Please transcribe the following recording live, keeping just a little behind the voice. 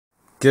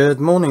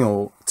Good morning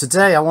all.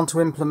 Today I want to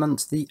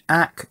implement the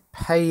ACK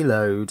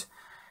payload,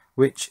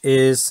 which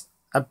is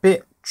a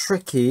bit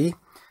tricky,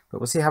 but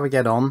we'll see how we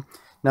get on.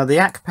 Now the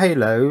ACK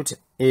payload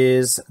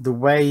is the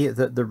way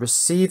that the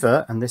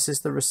receiver, and this is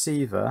the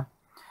receiver,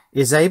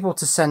 is able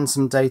to send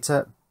some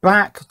data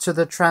back to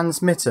the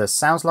transmitter.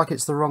 Sounds like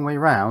it's the wrong way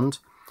round,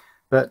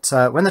 but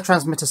when the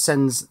transmitter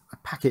sends a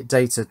packet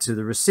data to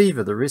the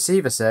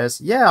receiver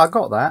says, yeah, I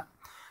got that.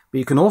 But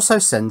you can also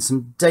send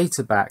some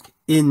data back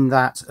in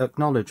that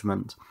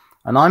acknowledgement.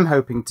 And I'm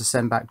hoping to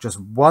send back just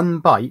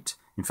 1 byte.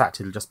 In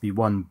fact, it'll just be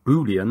 1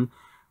 boolean,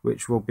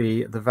 which will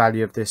be the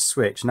value of this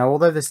switch. Now,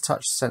 although this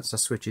touch sensor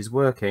switch is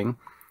working,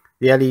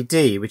 the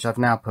LED, which I've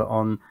now put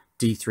on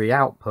D3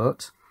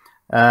 output,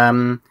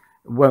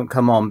 won't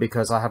come on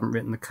because I haven't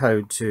written the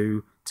code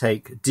to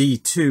take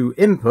D2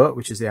 input,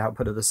 which is the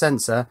output of the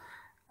sensor,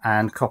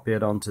 and copy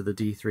it onto the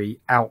D3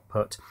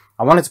 output.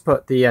 I wanted to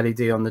put the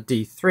LED on the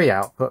D3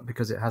 output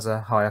because it has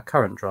a higher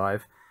current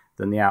drive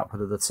than the output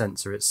of the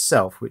sensor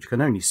itself, which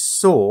can only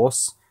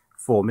source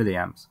 4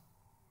 milliamps.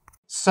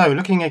 So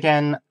looking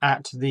again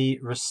at the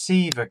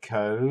receiver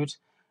code,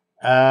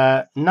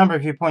 a number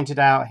of you pointed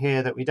out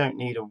here that we don't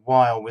need a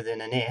while within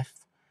an if.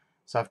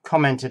 So I've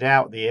commented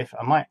out the if.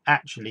 I might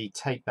actually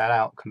take that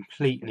out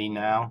completely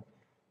now,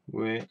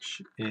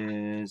 which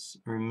is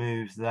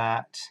remove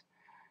that.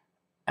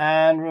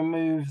 And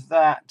remove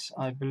that,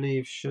 I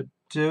believe, should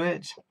do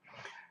it.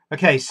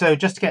 Okay, so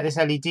just to get this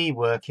LED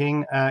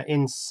working,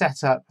 in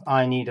setup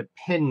I need a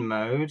pin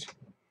mode.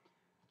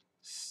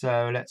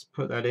 So let's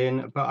put that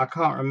in, but I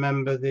can't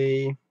remember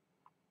the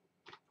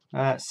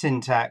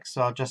syntax,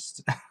 so I'll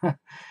just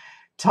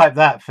type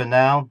that for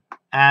now.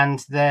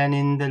 And then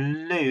in the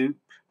loop,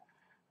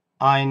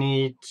 I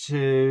need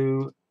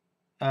to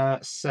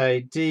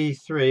say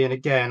D3, and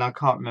again, I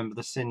can't remember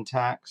the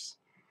syntax.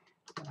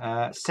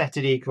 Set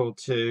it equal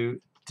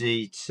to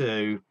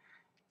D2,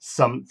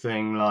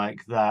 something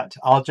like that.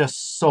 I'll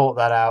just sort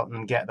that out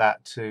and get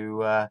that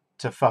to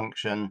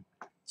function.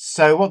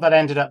 So what that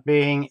ended up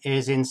being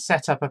is in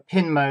setup a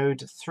pin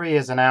mode 3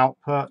 as an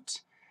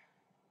output.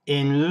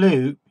 In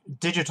loop,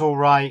 digital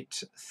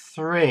write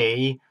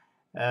 3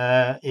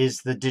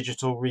 is the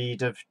digital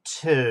read of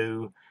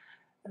 2.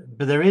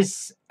 But there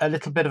is a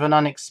little bit of an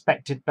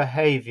unexpected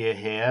behavior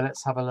here.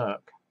 Let's have a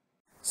look.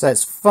 So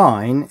it's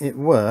fine, it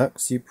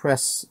works. You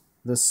press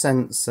the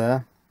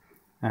sensor,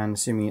 and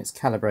assuming it's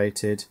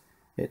calibrated,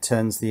 it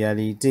turns the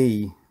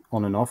LED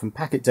on and off, and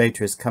packet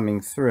data is coming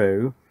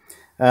through.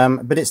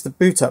 But it's the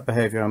boot up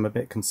behavior I'm a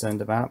bit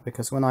concerned about,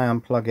 because when I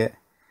unplug it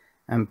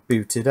and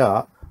boot it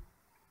up,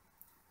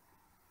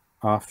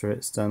 after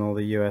it's done all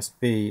the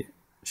USB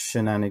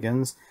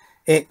shenanigans,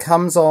 it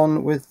comes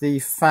on with the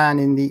fan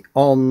in the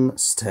on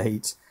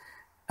state.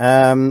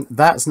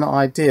 That's not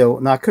ideal.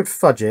 Now I could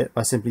fudge it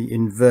by simply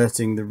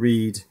inverting the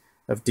read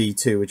of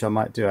D2, which I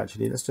might do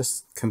actually. Let's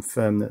just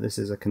confirm that this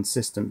is a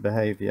consistent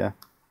behavior.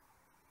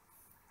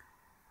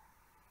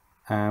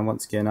 And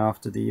once again,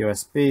 after the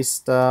USB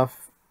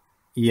stuff,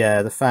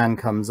 yeah, the fan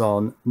comes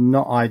on.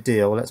 Not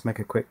ideal. Let's make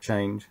a quick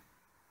change.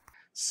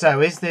 So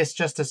is this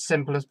just as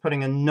simple as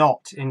putting a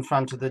not in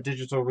front of the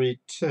digital read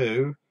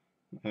 2,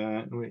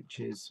 which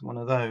is one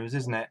of those,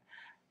 isn't it?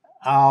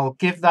 I'll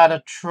give that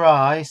a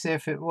try, see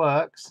if it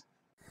works.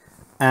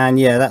 And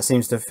yeah, that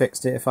seems to have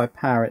fixed it. If I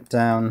power it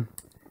down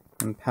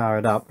and power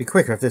it up, it'd be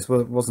quicker if this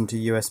wasn't a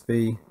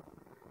USB,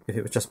 if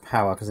it was just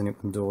power, because then it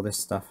wouldn't do all this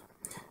stuff.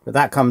 But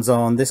that comes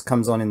on, this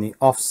comes on in the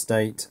off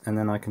state, and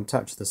then I can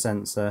touch the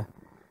sensor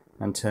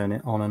and turn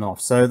it on and off.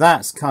 So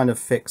that's kind of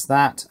fixed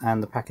that,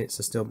 and the packets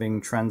are still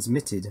being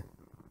transmitted.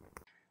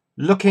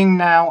 Looking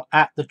now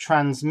at the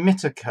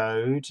transmitter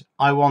code,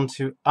 I want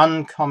to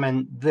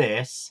uncomment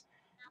this,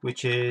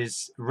 which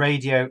is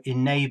radio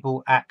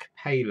enable ACK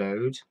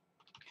payload.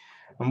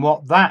 And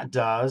what that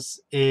does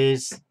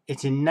is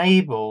it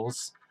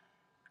enables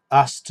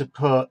us to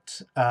put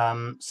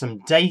some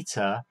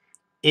data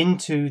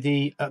into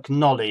the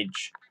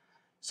acknowledge,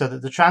 so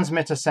that the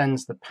transmitter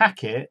sends the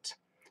packet,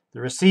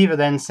 the receiver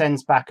then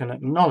sends back an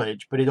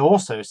acknowledge, but it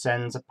also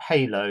sends a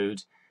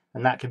payload,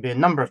 and that could be a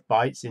number of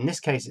bytes. In this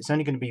case, it's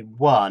only going to be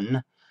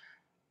 1.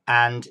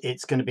 And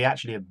it's going to be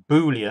actually a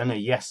boolean, a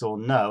yes or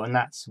no, and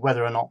that's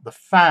whether or not the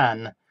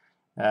fan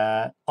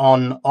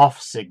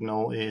on-off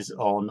signal is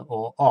on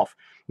or off.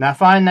 Now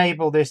if I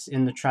enable this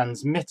in the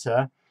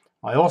transmitter,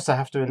 I also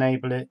have to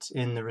enable it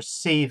in the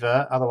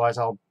receiver, otherwise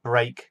I'll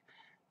break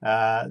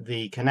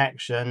the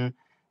connection.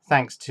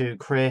 Thanks to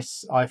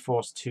Chris,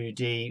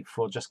 iForce2D,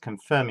 for just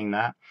confirming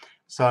that.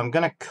 So I'm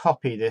going to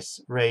copy this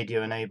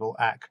radio enable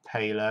ACK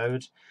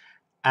payload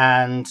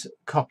and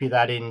copy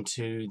that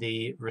into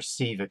the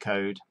receiver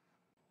code.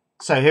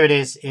 So here it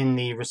is in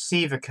the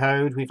receiver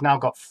code. We've now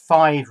got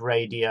 5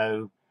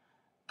 radio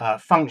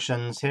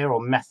functions here,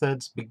 or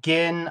methods.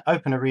 Begin,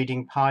 open a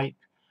reading pipe,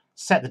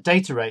 set the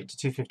data rate to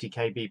 250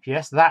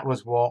 kbps. That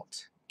was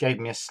what gave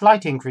me a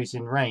slight increase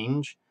in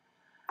range.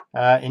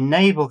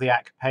 Enable the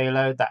ACK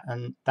payload,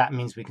 and that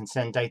means we can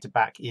send data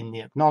back in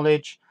the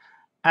acknowledge,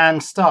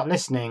 and start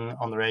listening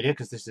on the radio,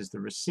 because this is the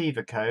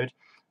receiver code.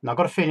 And I've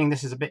got a feeling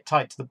this is a bit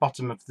tight to the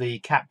bottom of the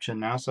capture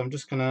now, so I'm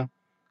just going to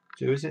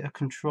do, is it a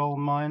control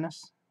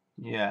minus?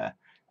 Yeah,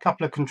 a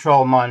couple of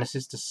control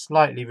minuses to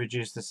slightly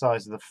reduce the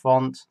size of the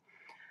font.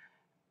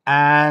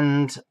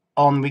 And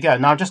on we go.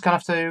 Now I'm just going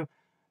to have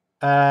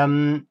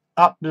to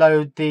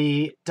upload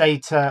the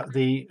data,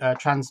 the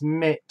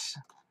transmit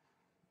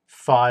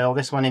file,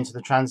 this one into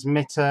the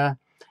transmitter,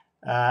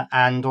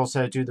 and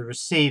also do the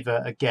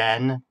receiver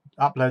again,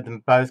 upload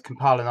them both,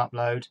 compile and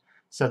upload,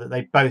 so that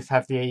they both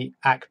have the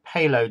ACK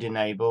payload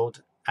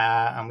enabled,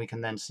 and we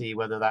can then see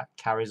whether that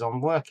carries on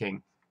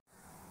working.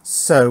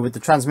 So with the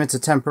transmitter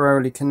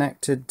temporarily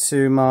connected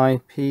to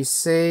my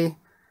PC,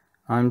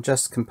 I'm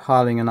just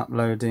compiling and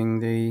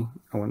uploading the,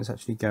 oh, when it's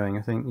actually going,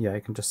 I think, yeah,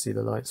 you can just see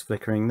the lights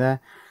flickering there.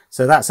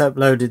 So that's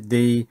uploaded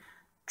the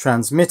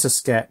transmitter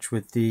sketch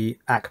with the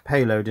ACK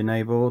payload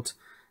enabled.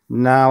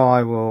 Now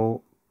I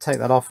will take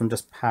that off and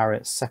just power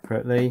it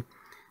separately.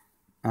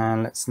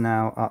 And let's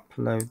now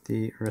upload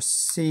the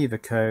receiver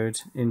code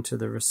into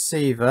the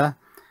receiver.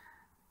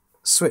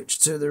 Switch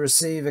to the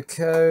receiver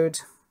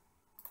code,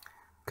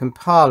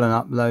 compile and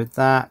upload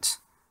that,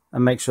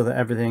 and make sure that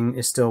everything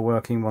is still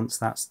working once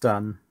that's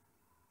done.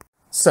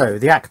 So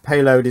the ACK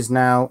payload is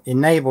now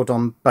enabled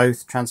on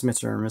both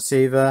transmitter and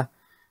receiver.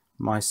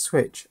 My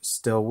switch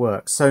still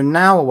works. So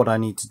now what I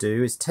need to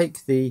do is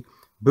take the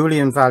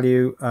Boolean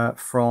value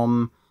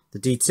from the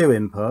D2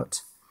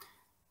 input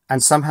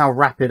and somehow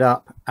wrap it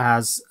up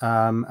as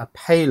a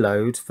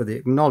payload for the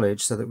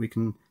acknowledge, so that we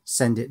can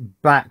send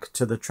it back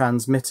to the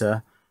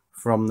transmitter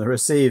from the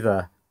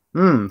receiver.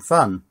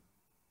 Fun.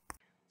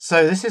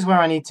 So this is where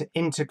I need to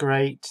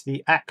integrate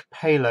the ACK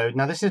payload.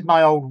 Now this is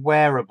my old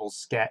wearable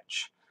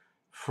sketch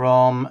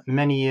from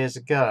many years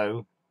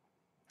ago,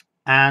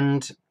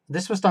 and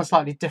this was done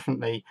slightly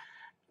differently.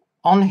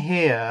 On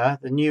here,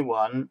 the new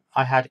one,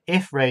 I had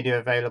if radio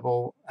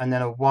available and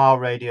then a while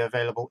radio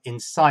available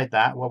inside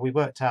that. Well, we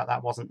worked out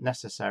that wasn't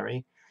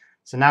necessary.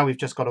 So now we've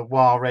just got a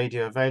while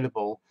radio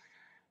available.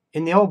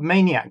 In the old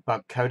Maniac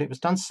bug code, it was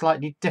done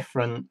slightly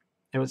different.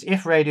 It was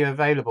if radio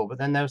available, but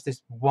then there was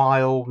this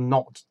while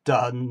not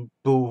done,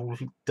 bool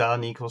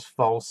done equals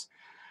false.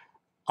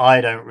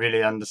 I don't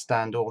really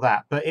understand all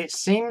that, but it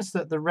seems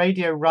that the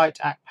radio write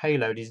ACK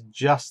payload is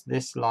just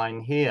this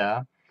line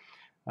here.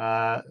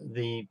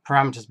 The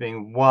parameters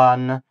being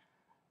 1,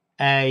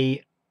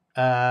 a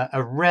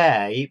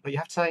array, but you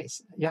have to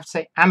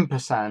say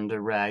ampersand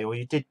array, or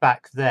you did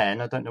back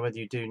then. I don't know whether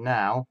you do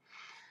now.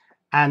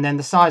 And then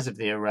the size of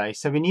the array.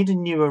 So we need a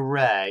new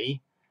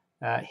array.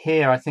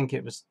 Here I think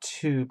it was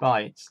 2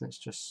 bytes. Let's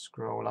just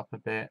scroll up a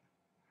bit.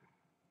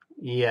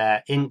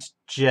 Yeah, int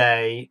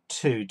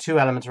j2,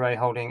 2-element array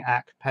holding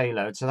ACK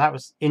payload. So that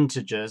was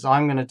integers.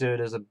 I'm going to do it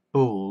as a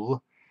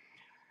bool.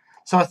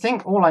 So I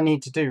think all I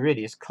need to do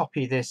really is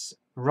copy this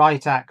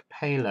write ACK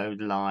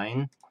payload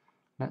line.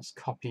 Let's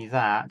copy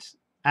that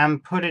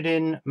and put it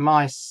in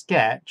my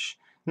sketch.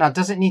 Now,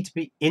 does it need to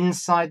be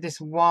inside this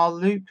while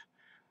loop,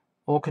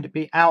 or could it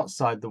be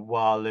outside the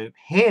while loop?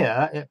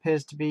 Here it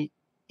appears to be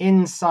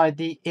inside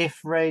the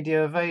if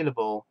radio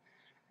available.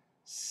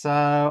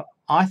 So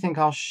I think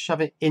I'll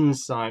shove it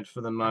inside for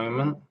the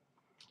moment.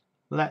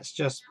 Let's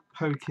just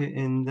poke it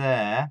in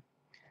there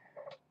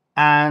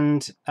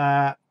and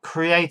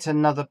create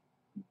another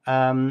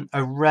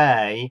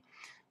array.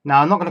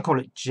 Now I'm not going to call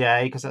it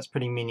J because that's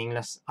pretty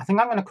meaningless. I think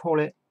I'm going to call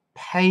it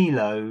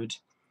payload,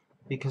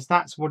 because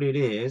that's what it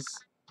is.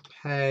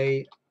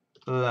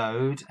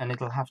 Payload, and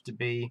it'll have to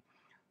be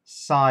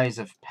size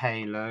of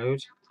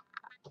payload.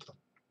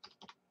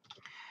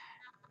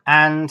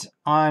 And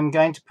I'm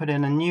going to put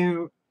in a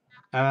new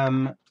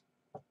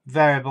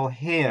variable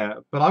here,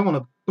 but I want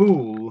a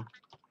bool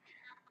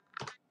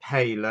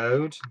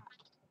payload,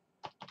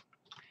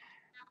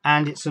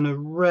 and it's an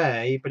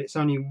array, but it's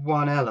only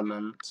 1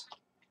 element.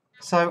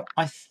 So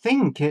I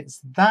think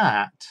it's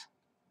that.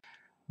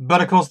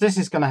 But of course this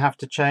is going to have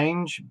to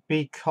change,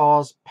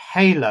 because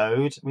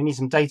payload, we need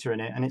some data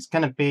in it, and it's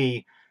going to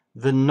be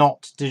the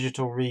not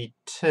digital read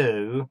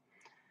 2.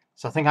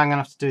 So I think I'm going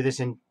to have to do this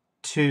in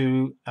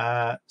 2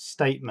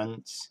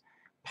 statements.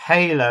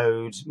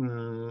 Payload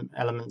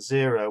element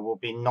 0 will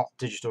be not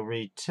digital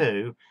read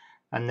 2,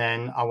 and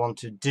then I want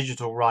to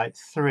digital write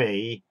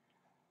 3,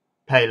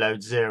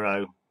 payload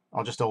 0.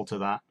 I'll just alter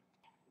that.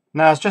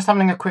 Now I was just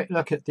having a quick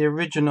look at the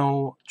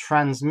original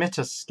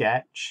transmitter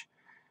sketch,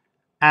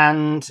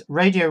 and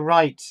radio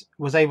write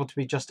was able to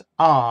be just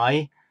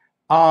I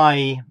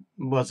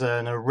was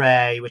an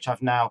array which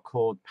I've now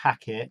called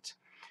packet,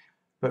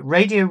 but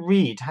radio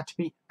read had to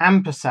be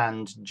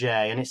ampersand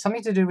J, and it's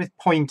something to do with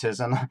pointers,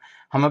 and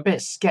I'm a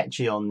bit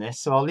sketchy on this,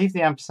 so I'll leave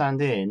the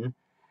ampersand in.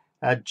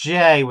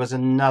 J was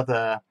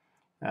another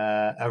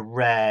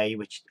array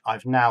which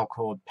I've now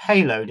called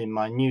payload in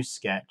my new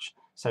sketch.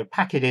 So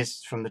packet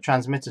is from the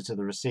transmitter to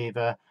the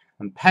receiver,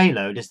 and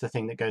payload is the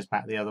thing that goes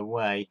back the other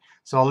way.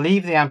 So I'll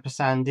leave the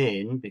ampersand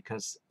in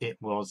because it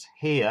was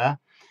here.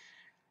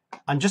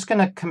 I'm just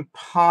going to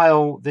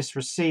compile this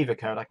receiver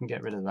code. I can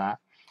get rid of that,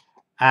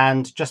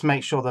 and just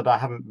make sure that I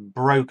haven't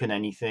broken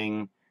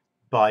anything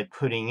by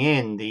putting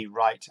in the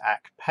right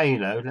ACK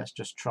payload. Let's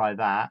just try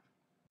that.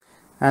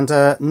 And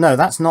no,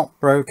 that's not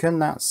broken.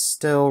 That's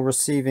still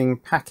receiving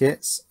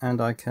packets,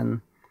 and I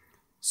can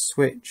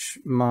switch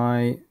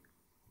my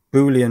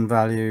Boolean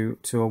value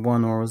to a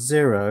 1 or a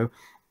 0,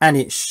 and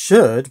it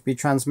should be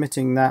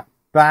transmitting that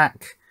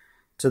back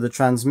to the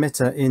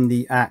transmitter in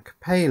the ACK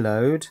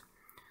payload.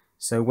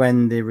 So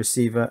when the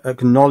receiver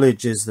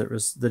acknowledges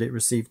that it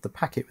received the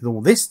packet with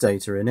all this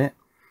data in it,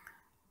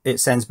 it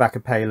sends back a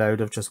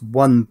payload of just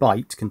 1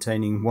 byte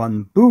containing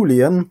 1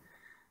 Boolean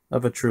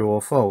of a true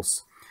or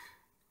false.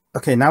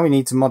 Okay, now we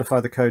need to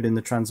modify the code in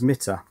the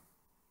transmitter.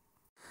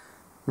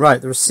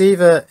 Right, the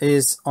receiver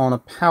is on a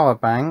power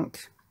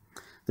bank.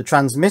 The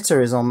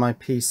transmitter is on my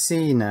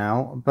PC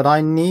now, but I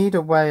need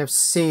a way of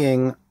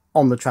seeing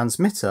on the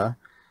transmitter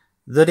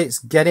that it's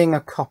getting a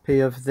copy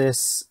of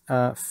this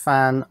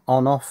fan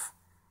on-off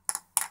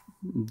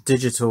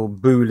digital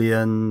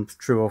Boolean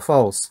true or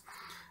false.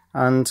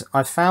 And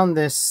I found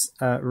this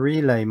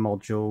relay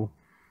module,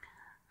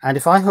 and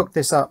if I hook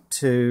this up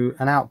to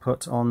an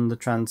output on the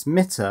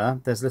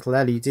transmitter, there's a little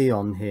LED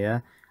on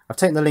here. I've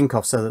taken the link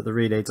off so that the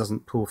relay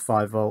doesn't pull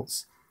 5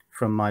 volts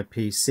from my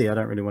PC. I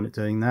don't really want it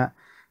doing that.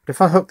 But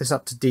if I hook this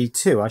up to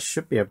D2, I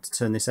should be able to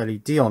turn this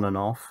LED on and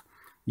off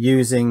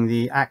using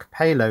the ACK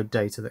payload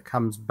data that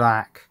comes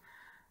back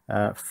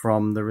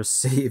from the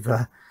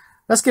receiver.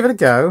 Let's give it a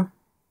go.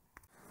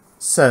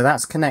 So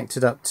that's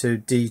connected up to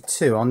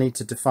D2. I'll need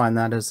to define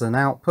that as an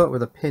output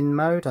with a pin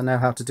mode. I know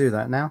how to do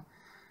that now.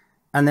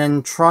 And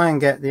then try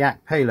and get the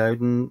ACK payload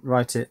and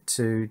write it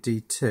to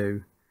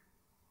D2.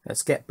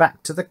 Let's get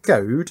back to the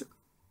code.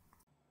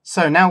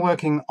 So now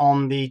working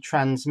on the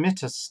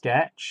transmitter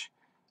sketch.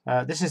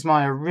 This is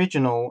my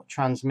original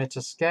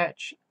transmitter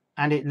sketch,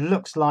 and it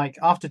looks like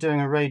after doing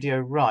a radio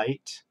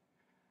write,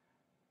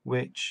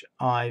 which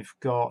I've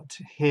got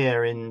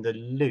here in the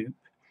loop,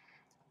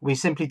 we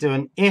simply do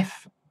an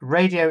if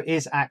radio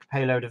is ACK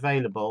payload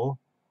available,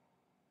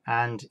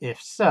 and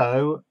if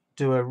so,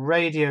 do a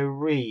radio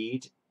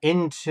read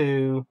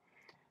into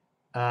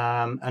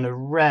an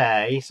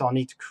array. So I'll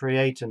need to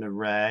create an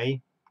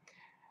array,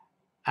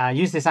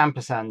 use this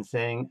ampersand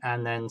thing,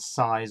 and then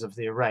size of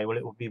the array. Well,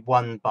 it will be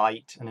 1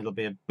 byte and it'll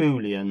be a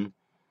Boolean.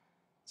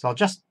 So I'll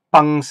just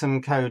bung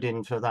some code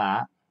in for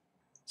that.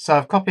 So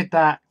I've copied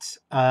that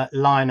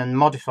line and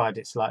modified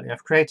it slightly.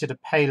 I've created a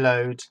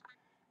payload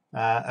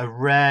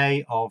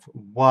array of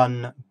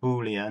 1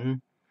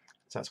 Boolean.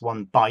 So that's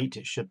 1 byte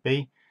it should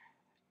be.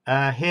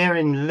 Here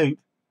in loop,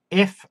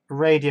 if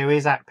radio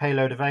is ACK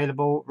payload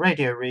available,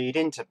 radio read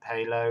into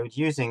payload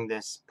using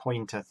this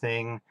pointer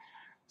thing.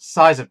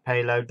 Size of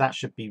payload, that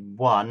should be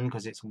 1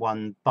 because it's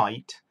 1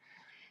 byte.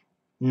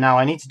 Now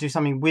I need to do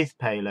something with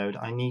payload.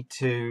 I need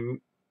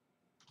to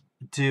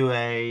do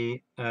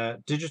a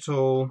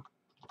digital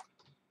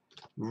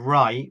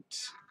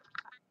write,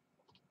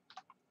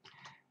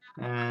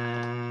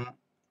 and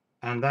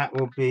that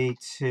will be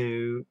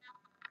to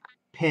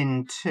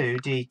pin 2,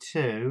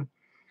 D2,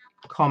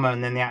 comma,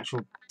 and then the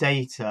actual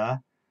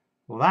data.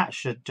 Well, that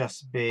should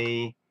just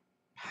be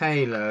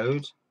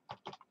payload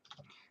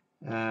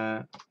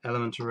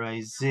element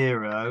array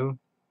 0,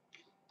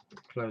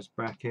 close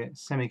bracket,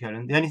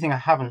 semicolon. The only thing I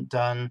haven't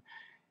done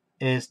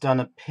is done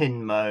a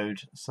pin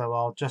mode, so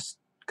I'll just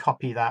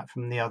copy that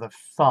from the other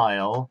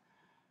file.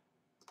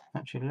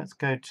 Actually, let's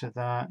go to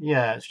that.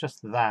 Yeah, it's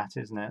just that,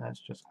 isn't it? Let's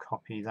just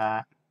copy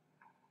that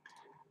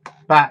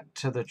back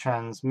to the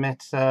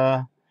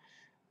transmitter.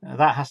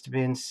 That has to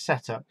be in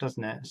setup,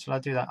 doesn't it? Shall I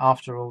do that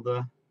after all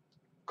the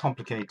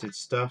complicated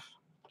stuff?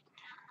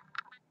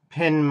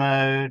 Pin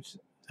mode,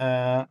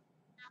 and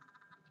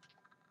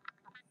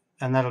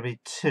that'll be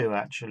 2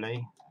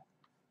 actually,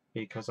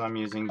 because I'm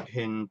using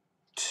pin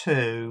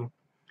 2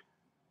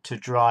 to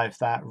drive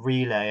that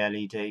relay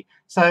LED.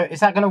 So is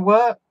that going to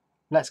work?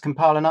 Let's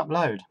compile and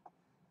upload.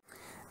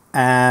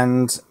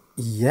 And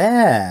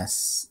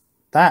yes,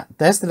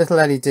 there's the little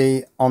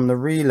LED on the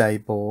relay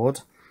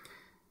board.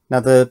 Now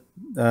the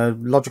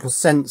logical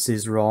sense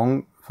is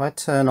wrong. If I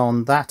turn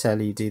on that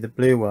LED, the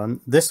blue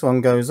one, this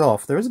one goes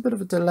off. There is a bit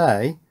of a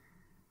delay,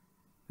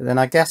 but then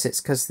I guess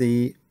it's because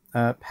the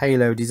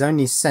payload is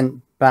only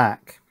sent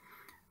back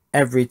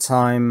every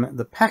time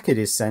the packet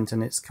is sent,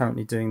 and it's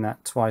currently doing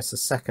that twice a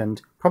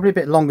second. Probably a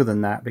bit longer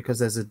than that because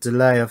there's a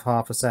delay of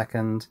half a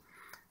second,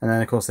 and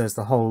then of course there's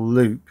the whole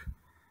loop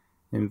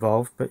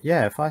involved. But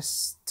yeah, if I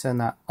turn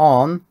that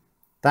on,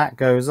 that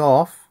goes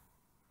off,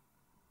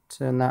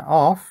 turn that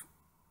off,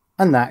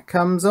 and that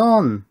comes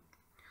on.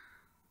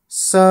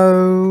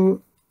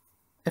 So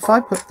if I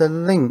put the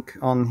link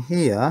on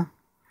here,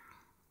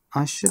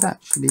 I should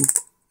actually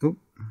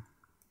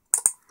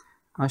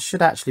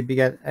be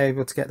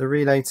able to get the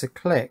relay to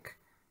click.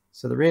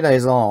 So the relay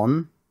is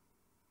on,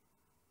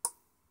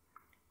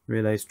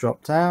 relay's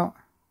dropped out,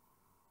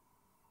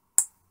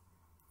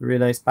 the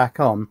relay's back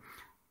on.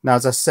 Now,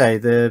 as I say,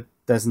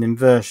 there's an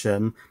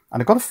inversion,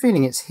 and I've got a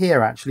feeling it's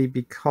here actually,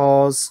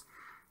 because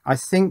I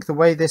think the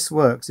way this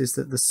works is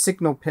that the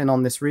signal pin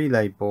on this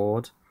relay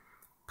board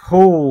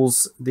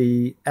pulls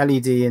the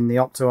LED in the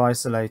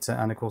opto-isolator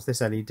and of course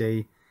this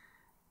LED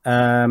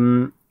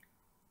on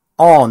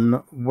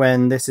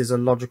when this is a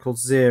logical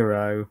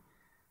 0.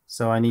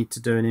 So I need to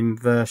do an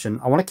inversion.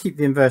 I want to keep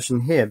the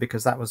inversion here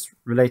because that was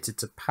related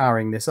to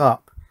powering this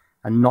up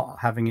and not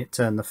having it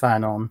turn the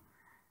fan on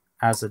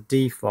as a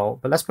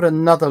default. But let's put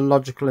another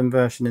logical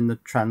inversion in the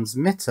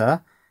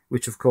transmitter,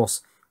 which of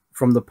course,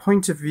 from the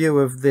point of view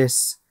of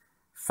this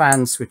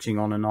fan switching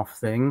on and off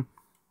thing,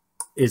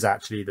 is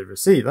actually the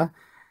receiver.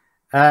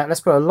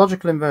 Let's put a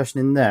logical inversion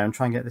in there and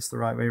try and get this the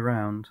right way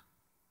around.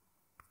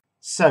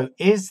 So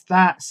is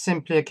that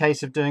simply a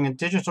case of doing a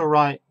digital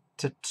write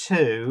to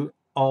 2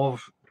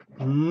 of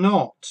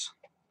not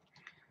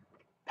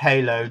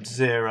payload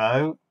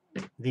 0,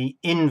 the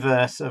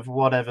inverse of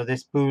whatever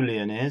this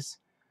boolean is?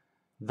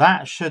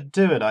 That should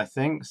do it, I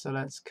think. So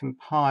let's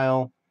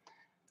compile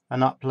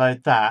and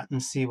upload that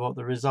and see what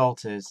the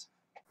result is.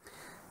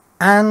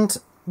 And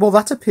well,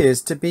 that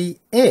appears to be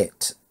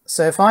it.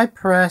 So if I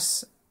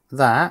press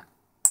that,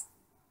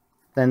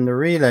 then the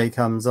relay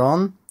comes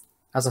on.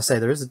 As I say,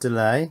 there is a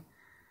delay.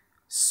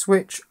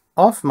 Switch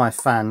off my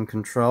fan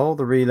control,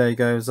 the relay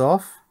goes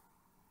off.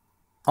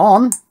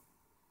 On,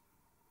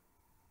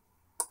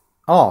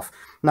 off.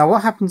 Now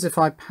what happens if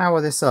I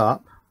power this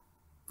up?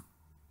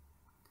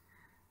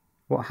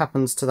 What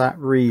happens to that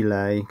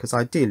relay? Because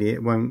ideally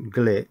it won't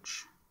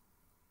glitch.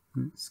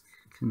 Let's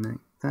connect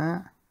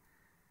that.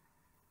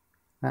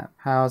 That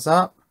powers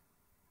up.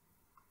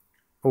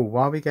 Oh,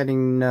 why are we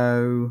getting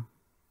no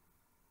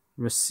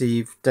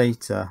received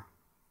data?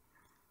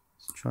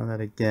 Let's try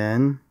that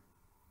again.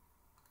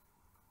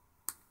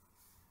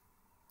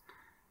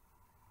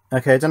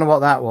 Okay, I don't know what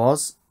that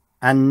was.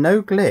 And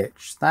no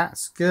glitch.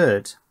 That's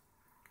good.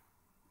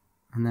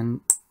 And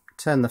then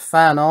turn the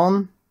fan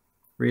on.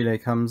 Relay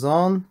comes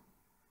on.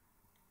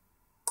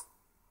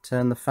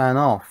 Turn the fan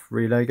off.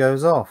 Relay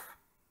goes off.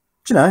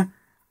 Do you know,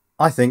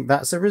 I think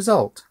that's a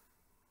result.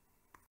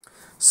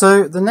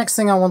 So the next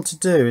thing I want to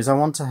do is I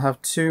want to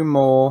have 2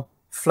 more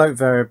float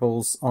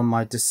variables on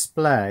my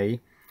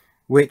display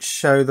which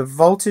show the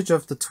voltage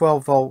of the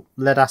 12 volt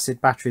lead acid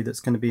battery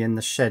that's going to be in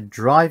the shed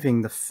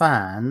driving the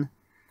fan.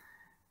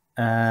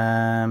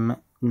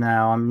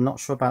 Now I'm not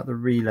sure about the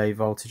relay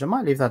voltage. I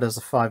might leave that as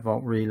a 5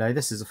 volt relay.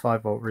 This is a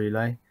 5 volt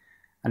relay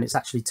and it's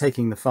actually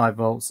taking the 5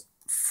 volts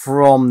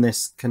from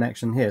this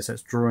connection here, so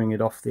it's drawing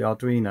it off the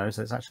Arduino,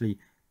 so it's actually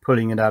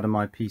pulling it out of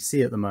my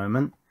PC at the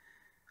moment.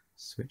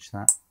 Switch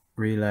that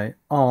relay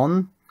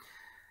on.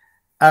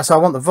 So I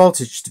want the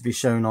voltage to be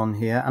shown on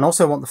here, and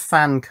also I want the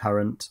fan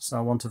current, so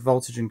I want a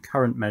voltage and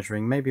current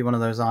measuring, maybe one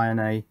of those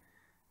INA,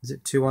 is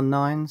it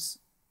 219s?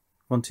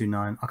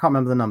 129, I can't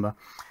remember the number.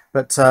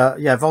 But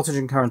yeah, voltage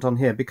and current on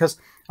here, because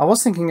I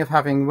was thinking of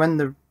having, when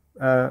the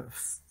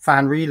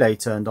fan relay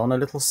turned on, a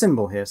little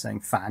symbol here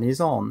saying fan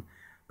is on.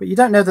 But you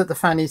don't know that the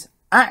fan is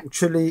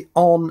actually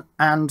on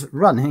and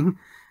running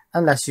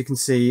unless you can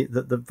see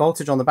that the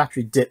voltage on the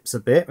battery dips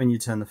a bit when you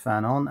turn the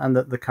fan on, and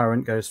that the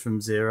current goes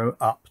from 0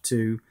 up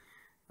to,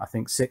 I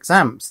think, 6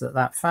 amps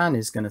that fan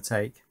is going to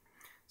take.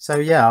 So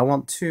yeah, I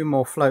want 2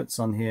 more floats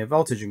on here,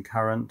 voltage and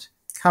current,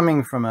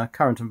 coming from a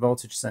current and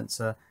voltage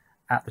sensor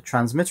at the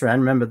transmitter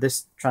end. Remember,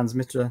 this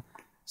transmitter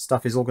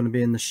stuff is all going to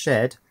be in the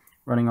shed,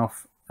 running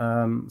off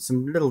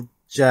some little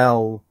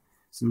gel,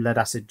 some lead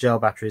acid gel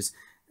batteries.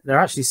 They're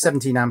actually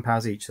 17 amp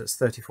hours each, so it's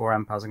 34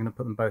 amp hours. I'm going to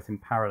put them both in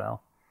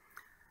parallel.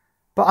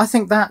 But I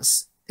think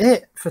that's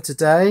it for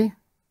today.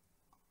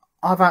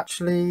 I've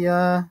actually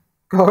got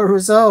a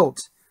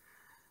result.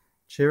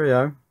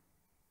 Cheerio.